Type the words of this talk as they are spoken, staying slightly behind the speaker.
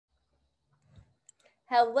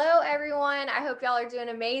Hello, everyone. I hope y'all are doing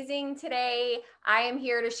amazing today. I am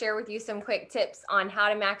here to share with you some quick tips on how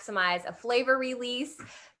to maximize a flavor release.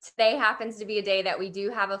 Today happens to be a day that we do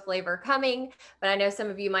have a flavor coming, but I know some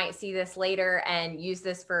of you might see this later and use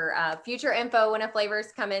this for future info when a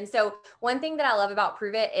flavor's come in. So one thing that I love about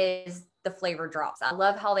Pruvit is the flavor drops. I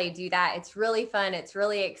love how they do that. It's really fun. It's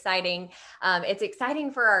really exciting. It's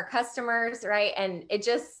exciting for our customers, right? And it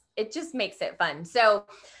just makes it fun. So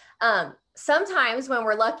sometimes when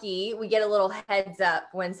we're lucky, we get a little heads up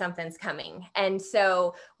when something's coming. And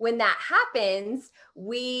so when that happens,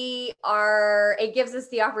 it gives us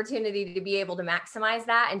the opportunity to be able to maximize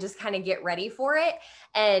that and just kind of get ready for it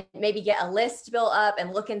and maybe get a list built up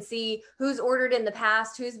and look and see who's ordered in the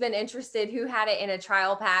past, who's been interested, who had it in a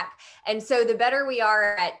trial pack. And so the better we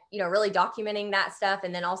are at, really documenting that stuff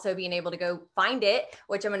and then also being able to go find it,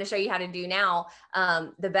 which I'm going to show you how to do now,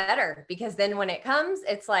 the better, because then when it comes,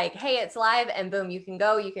 it's like, hey, it's live, and boom, you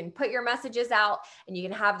can put your messages out and you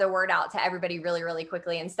can have the word out to everybody really, really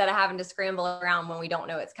quickly instead of having to scramble around when we don't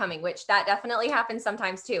know it's coming, which that definitely happens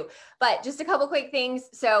sometimes too. But just a couple quick things.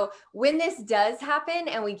 So when this does happen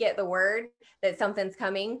and we get the word that something's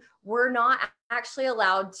coming, we're not actually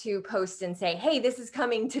allowed to post and say, hey, this is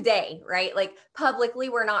coming today, right? Like publicly,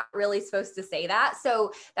 we're not really supposed to say that.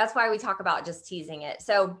 So that's why we talk about just teasing it.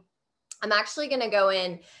 So I'm actually going to go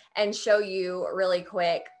in and show you really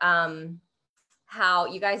quick how,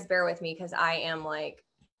 you guys bear with me because I am like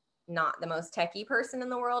not the most techie person in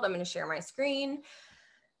the world. I'm going to share my screen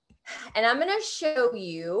and I'm going to show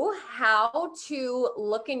you how to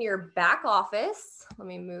look in your back office. Let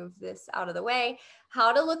me move this out of the way.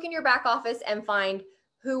 How to look in your back office and find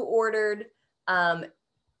who ordered from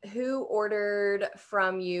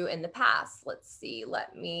you in the past. Let's see.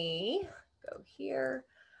 Let me go here.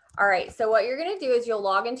 All right, so what you're gonna do is you'll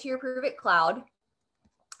log into your Pruvit Cloud,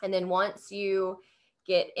 and then once you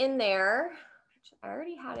get in there, which I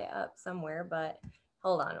already had it up somewhere, but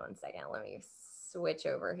hold on one second, let me switch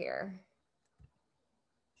over here.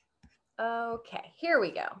 Okay, here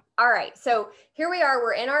we go. All right, so here we are,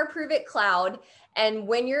 we're in our Pruvit Cloud, and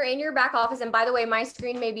when you're in your back office, and by the way, my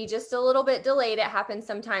screen may be just a little bit delayed. It happens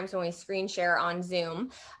sometimes when we screen share on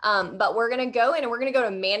Zoom, but we're gonna go in and we're gonna go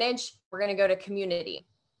to Manage, we're gonna go to Community.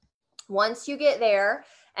 Once you get there,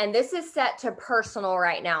 and this is set to personal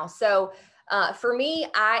right now. So for me,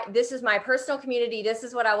 this is my personal community. This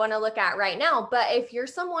is what I want to look at right now. But if you're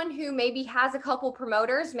someone who maybe has a couple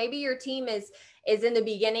promoters, maybe your team is in the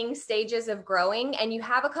beginning stages of growing and you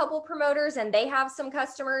have a couple promoters and they have some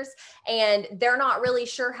customers and they're not really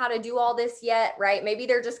sure how to do all this yet, right? Maybe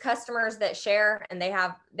they're just customers that share and they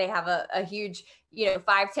have a huge,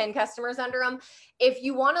 5-10 customers under them. If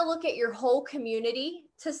you want to look at your whole community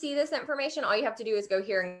to see this information, all you have to do is go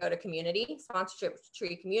here and go to community, sponsorship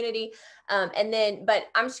tree community. But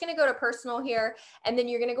I'm just going to go to personal here, and then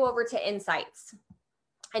you're going to go over to insights.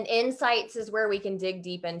 And insights is where we can dig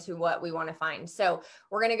deep into what we want to find. So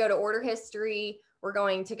we're going to go to order history. We're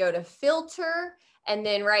going to go to filter. And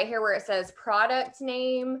then right here where it says product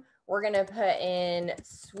name, we're going to put in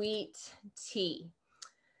sweet tea.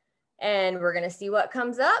 And we're going to see what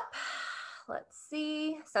comes up. Let's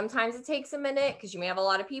see. Sometimes it takes a minute because you may have a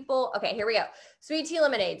lot of people. Okay, here we go. Sweet tea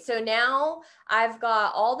lemonade. So now I've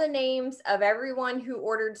got all the names of everyone who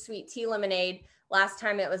ordered sweet tea lemonade last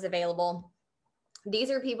time it was available. These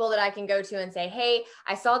are people that I can go to and say, hey,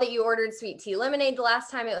 I saw that you ordered sweet tea lemonade the last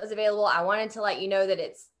time it was available. I wanted to let you know that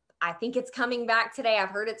I think it's coming back today.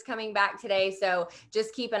 I've heard it's coming back today. So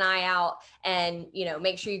just keep an eye out and,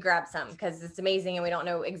 make sure you grab some because it's amazing and we don't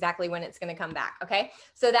know exactly when it's going to come back. Okay.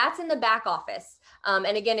 So that's in the back office. And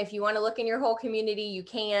again, if you want to look in your whole community, you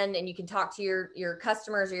can, and you can talk to your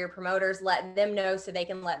customers or your promoters, let them know so they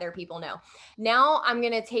can let their people know. Now I'm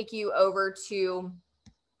going to take you over to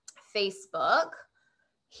Facebook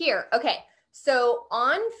here. Okay. So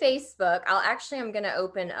on Facebook, I'm going to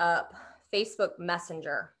open up Facebook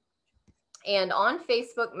Messenger. And on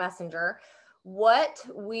Facebook Messenger, what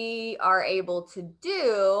we are able to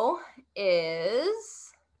do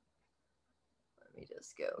is, let me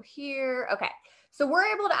just go here. Okay. So we're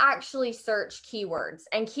able to actually search keywords,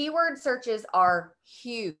 and keyword searches are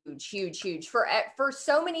huge, huge, huge for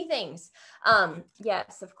so many things.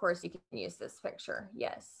 Yes, of course you can use this picture.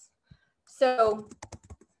 Yes. So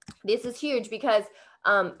this is huge because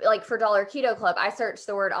like for Dollar Keto Club, I searched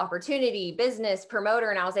the word opportunity, business, promoter,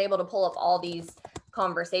 and I was able to pull up all these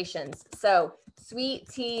conversations. So sweet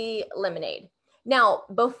tea lemonade. Now,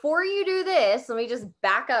 before you do this, let me just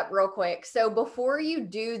back up real quick. So before you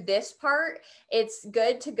do this part, it's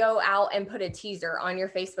good to go out and put a teaser on your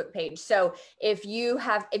Facebook page. So if you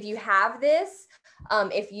have this,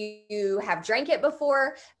 If you have drank it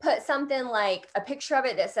before, put something like a picture of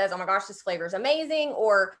it that says, oh my gosh, this flavor is amazing.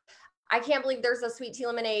 Or I can't believe there's a sweet tea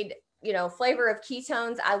lemonade, flavor of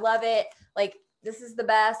ketones. I love it. Like, this is the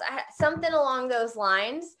best. Something along those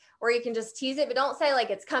lines where you can just tease it, but don't say like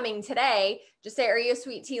it's coming today. Just say, are you a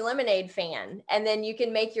sweet tea lemonade fan? And then you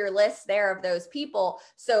can make your list there of those people.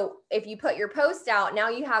 So if you put your post out, now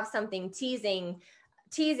you have something teasing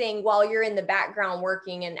while you're in the background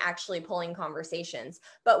working and actually pulling conversations.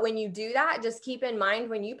 But when you do that, just keep in mind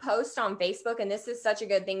when you post on Facebook, and this is such a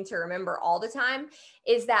good thing to remember all the time,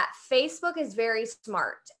 is that Facebook is very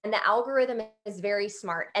smart and the algorithm is very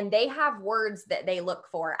smart, and they have words that they look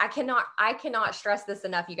for. I cannot stress this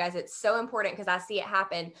enough, you guys. It's so important because I see it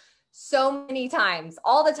happen so many times.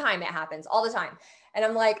 All the time it happens, all the time. And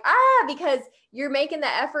I'm like, because you're making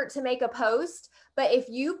the effort to make a post. But if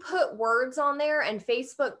you put words on there and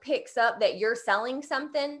Facebook picks up that you're selling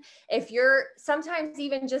something, if you're sometimes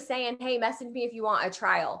even just saying, hey, message me if you want a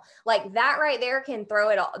trial, like that right there can throw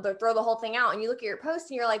the whole thing out. And you look at your post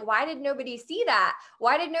and you're like, why did nobody see that?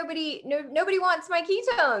 Why did nobody wants my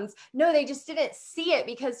ketones? No, they just didn't see it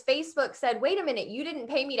because Facebook said, wait a minute, you didn't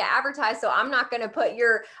pay me to advertise. So I'm not going to put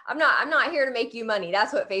I'm not here to make you money.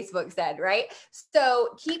 That's what Facebook said, right? So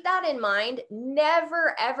keep that in mind.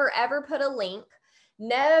 Never, ever, ever put a link.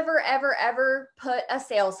 Never, ever, ever put a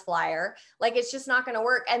sales flyer. Like, it's just not going to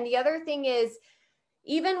work. And the other thing is,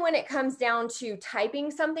 even when it comes down to typing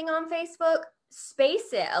something on Facebook,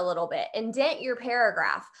 space it a little bit, indent your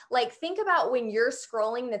paragraph. Like, think about when you're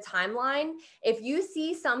scrolling the timeline. If you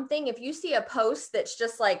see a post that's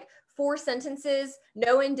just like 4 sentences,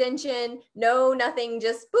 no indentation, no nothing,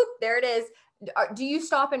 just boop, there it is. Do you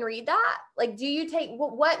stop and read that? Like, do you take,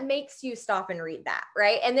 what makes you stop and read that?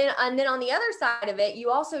 Right. And then on the other side of it,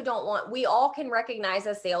 you also we all can recognize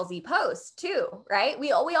a salesy post too, right?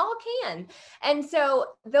 We all can. And so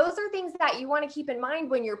those are things that you want to keep in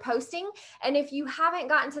mind when you're posting. And if you haven't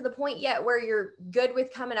gotten to the point yet where you're good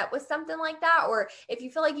with coming up with something like that, or if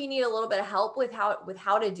you feel like you need a little bit of help with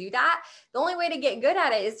how to do that, the only way to get good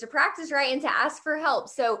at it is to practice, right? And to ask for help.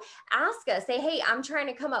 So ask us, say, hey, I'm trying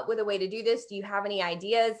to come up with a way to do this. Do you have any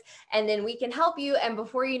ideas? And then we can help you. And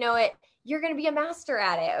before you know it, you're going to be a master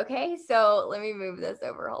at it. Okay. So let me move this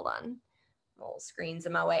over. Hold on. Little screen's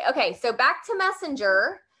in my way. Okay. So back to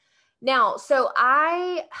Messenger. Now, so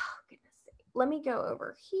let me go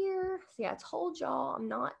over here. See, I told y'all I'm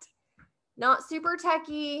not super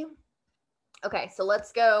techie. Okay. So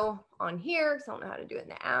let's go on here because I don't know how to do it in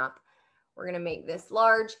the app. We're going to make this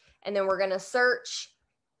large, and then we're going to search.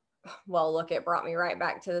 Well, look, it brought me right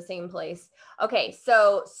back to the same place. Okay,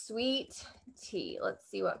 so sweet tea. Let's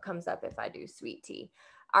see what comes up if I do sweet tea.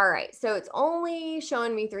 All right, so it's only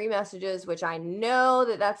showing me 3 messages, which I know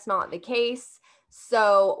that that's not the case.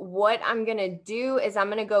 So what I'm going to do is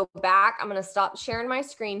I'm going to go back. I'm going to stop sharing my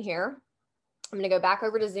screen here. I'm going to go back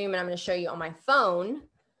over to Zoom, and I'm going to show you on my phone.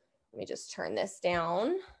 Let me just turn this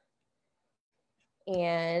down.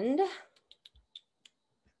 And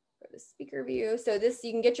the speaker view. So this,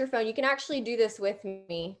 you can get your phone. You can actually do this with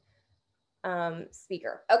me,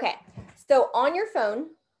 speaker. Okay. So on your phone,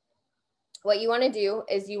 what you want to do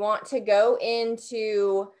is you want to go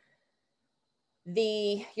into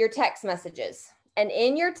your text messages, and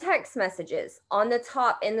in your text messages on the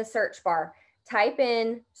top in the search bar, type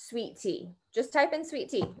in sweet tea. Just type in sweet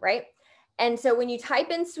tea, right? And so when you type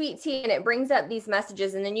in sweet tea, and it brings up these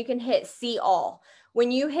messages, and then you can hit see all. When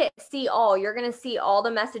you hit see all, you're going to see all the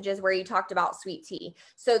messages where you talked about sweet tea.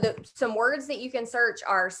 So some words that you can search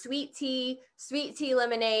are sweet tea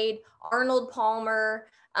lemonade, Arnold Palmer.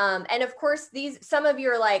 And of course, some of you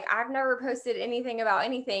are like, I've never posted anything about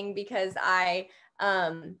anything because I've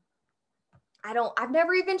never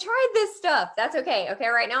even tried this stuff. That's okay. Okay.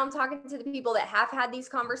 Right now I'm talking to the people that have had these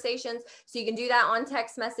conversations. So you can do that on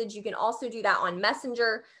text message. You can also do that on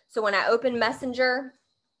Messenger. So when I open Messenger,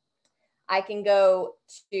 I can go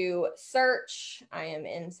to search. I am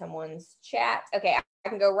in someone's chat. Okay. I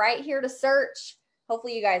can go right here to search.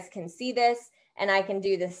 Hopefully you guys can see this, and I can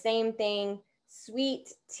do the same thing.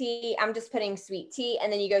 Sweet tea. I'm just putting sweet tea,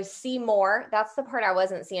 and then you go see more. That's the part I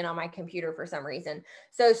wasn't seeing on my computer for some reason.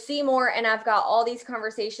 So see more, and I've got all these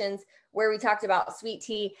conversations where we talked about sweet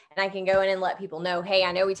tea, and I can go in and let people know, hey,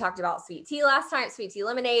 I know we talked about sweet tea last time, sweet tea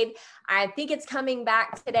lemonade. I think it's coming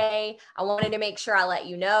back today. I wanted to make sure I let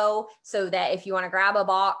you know so that if you want to grab a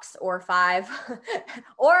box or 5,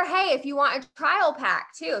 or hey, if you want a trial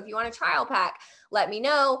pack too, if you want a trial pack, let me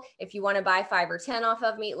know. If you want to buy 5 or 10 off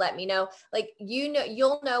of me, let me know. Like,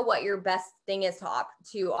 you'll know what your best thing is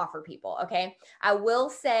to offer people. Okay. I will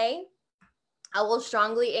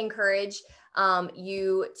strongly encourage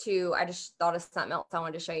I just thought of something else I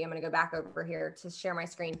wanted to show you. I'm going to go back over here to share my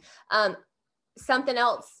screen. Something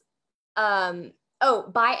else.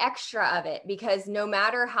 Oh, buy extra of it, because no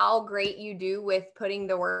matter how great you do with putting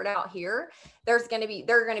the word out here, there are going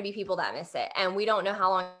to be people that miss it, and we don't know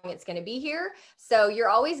how long it's going to be here. So you're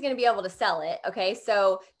always going to be able to sell it. Okay.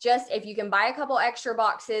 So just, if you can buy a couple extra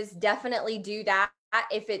boxes, definitely do that.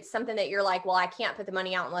 If it's something that you're like, well, I can't put the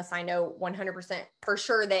money out unless I know 100% for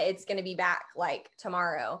sure that it's going to be back like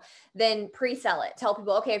tomorrow, then pre-sell it. Tell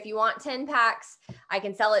people, okay, if you want 10 packs, I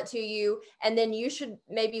can sell it to you. And then you should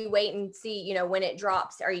maybe wait and see, when it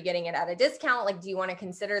drops, are you getting it at a discount? Like, do you want to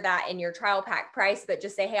consider that in your trial pack price? But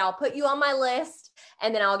just say, hey, I'll put you on my list,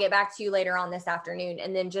 and then I'll get back to you later on this afternoon.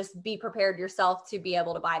 And then just be prepared yourself to be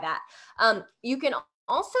able to buy that. You can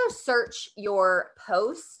also search your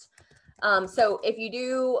post. So if you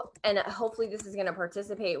do, and hopefully this is going to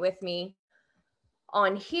participate with me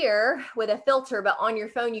on here with a filter, but on your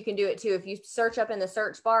phone, you can do it too. If you search up in the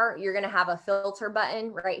search bar, you're going to have a filter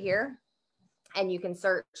button right here, and you can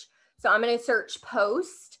search. So I'm going to search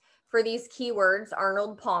post for these keywords,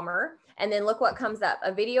 Arnold Palmer, and then look what comes up.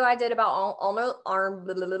 A video I did about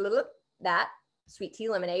that sweet tea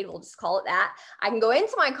lemonade, we'll just call it that. I can go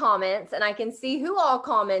into my comments and I can see who all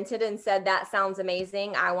commented and said, that sounds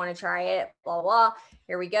amazing, I want to try it, blah, blah.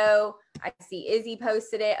 Here we go. I see Izzy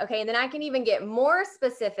posted it. Okay. And then I can even get more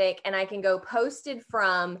specific, and I can go posted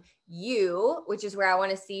from you, which is where I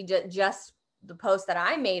want to see just the post that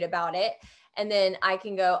I made about it. And then I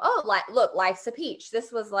can go, oh, look, Life's a Peach.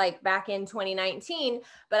 This was like back in 2019,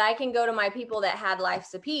 but I can go to my people that had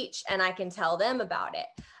Life's a Peach, and I can tell them about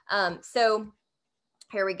it. So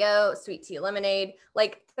here we go. Sweet tea lemonade,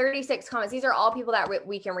 like 36 comments. These are all people that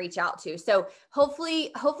we can reach out to. So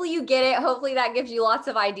hopefully you get it. Hopefully that gives you lots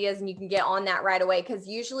of ideas and you can get on that right away, because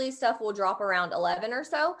usually stuff will drop around 11 or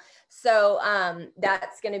so. So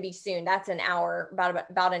that's going to be soon. That's an hour,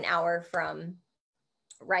 about an hour from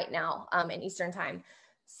right now in Eastern time.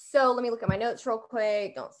 So let me look at my notes real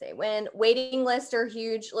quick. Don't say when. Waiting lists are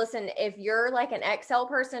huge. Listen, if you're like an Excel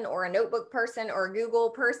person or a notebook person or a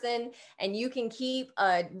Google person, and you can keep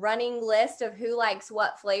a running list of who likes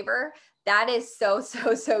what flavor, that is so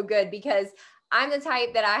good, because I'm the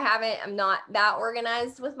type that I'm not that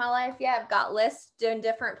organized with my life yet. I've got lists in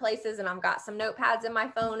different places, and I've got some notepads in my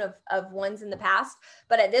phone of ones in the past.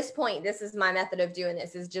 But at this point, this is my method of doing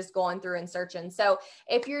this, is just going through and searching. So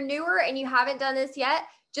if you're newer and you haven't done this yet,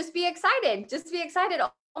 just be excited. Just be excited.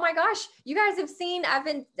 Oh my gosh, you guys have seen,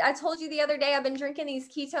 I told you the other day, I've been drinking these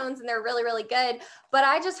ketones and they're really, really good. But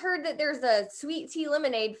I just heard that there's a sweet tea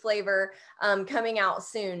lemonade flavor coming out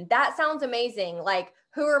soon. That sounds amazing. Like,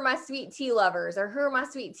 who are my sweet tea lovers, or who are my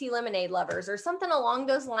sweet tea lemonade lovers, or something along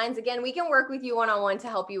those lines. Again, we can work with you one-on-one to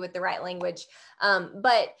help you with the right language.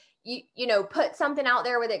 But you know, put something out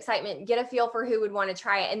there with excitement, get a feel for who would want to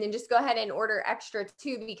try it, and then just go ahead and order extra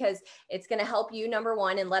too, because it's going to help you, number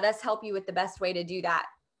one, and let us help you with the best way to do that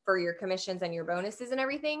for your commissions and your bonuses and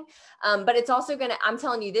everything. But it's also going to, I'm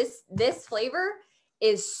telling you, this flavor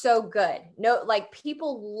is so good. No, like,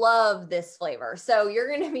 people love this flavor. So you're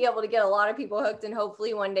going to be able to get a lot of people hooked, and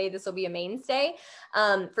hopefully one day this will be a mainstay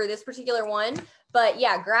for this particular one. But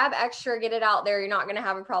yeah, grab extra, get it out there. You're not going to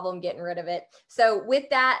have a problem getting rid of it. So with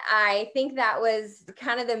that, I think that was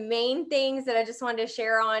kind of the main things that I just wanted to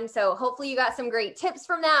share on. So hopefully you got some great tips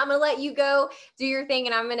from that. I'm going to let you go do your thing,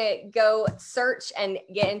 and I'm going to go search and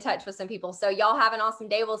get in touch with some people. So y'all have an awesome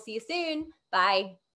day. We'll see you soon. Bye.